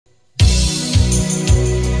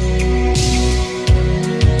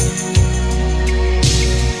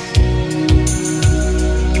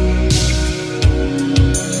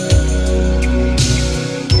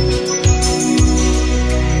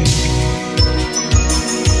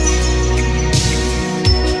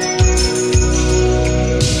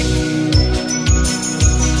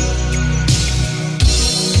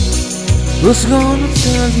Who's gonna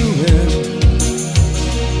tell you when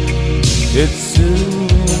it's too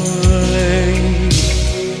late?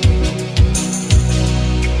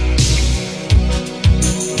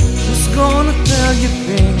 Who's gonna tell you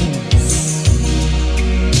things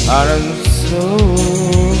aren't so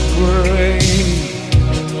great?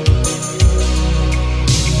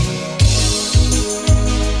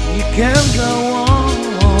 You can't go on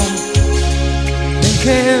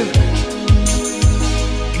thinking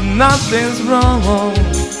nothing's wrong.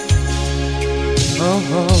 Oh,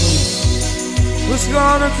 who's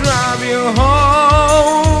gonna drive you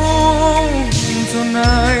home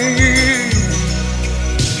tonight?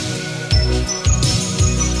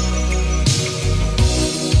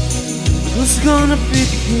 Who's gonna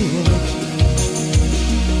pick you up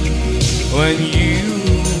when you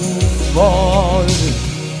fall?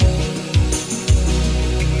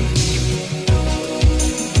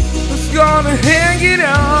 Who's gonna hang it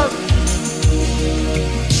up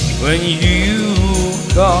when you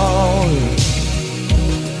call?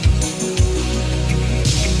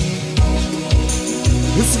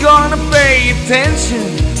 Who's gonna pay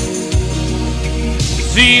attention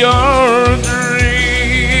to your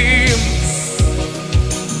dreams?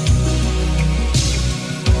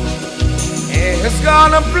 Who's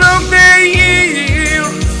gonna block their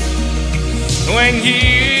ears when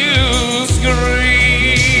you scream?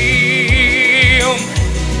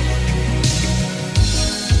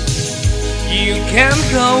 You can't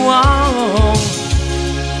go on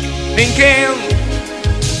thinking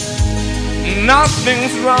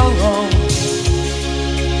nothing's wrong.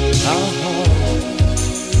 Oh,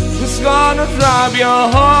 who's gonna drive you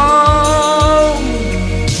home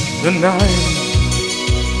tonight?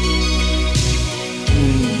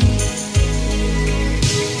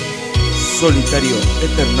 Solitario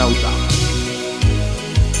Eternauta.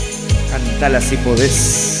 Cantala si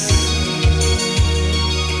podés.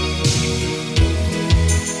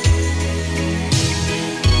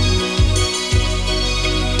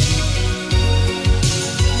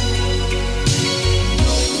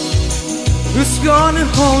 Who's gonna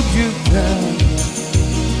hold you down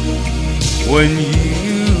when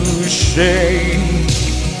you shake?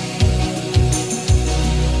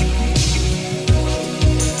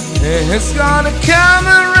 It's gonna come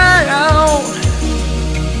around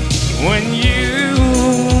when you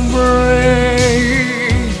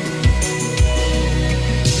break.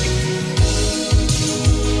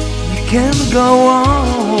 You can't go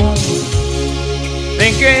on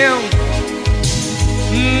thinking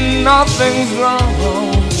nothing's wrong.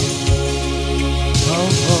 Oh,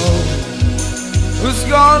 who's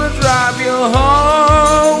gonna drive you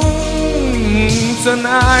home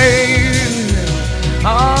tonight?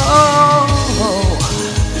 Oh,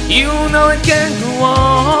 you know it can't go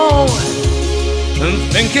on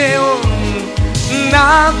thinking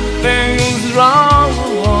nothing's wrong.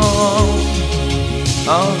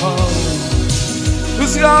 Oh,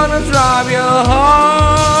 who's gonna drive you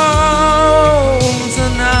home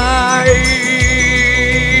tonight?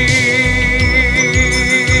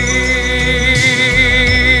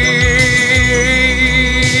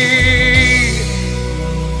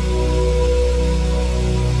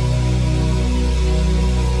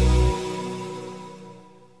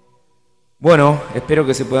 Bueno, espero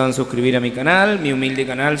que se puedan suscribir a mi canal, mi humilde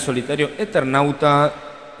canal Solitario Eternauta,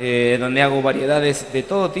 donde hago variedades de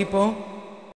todo tipo.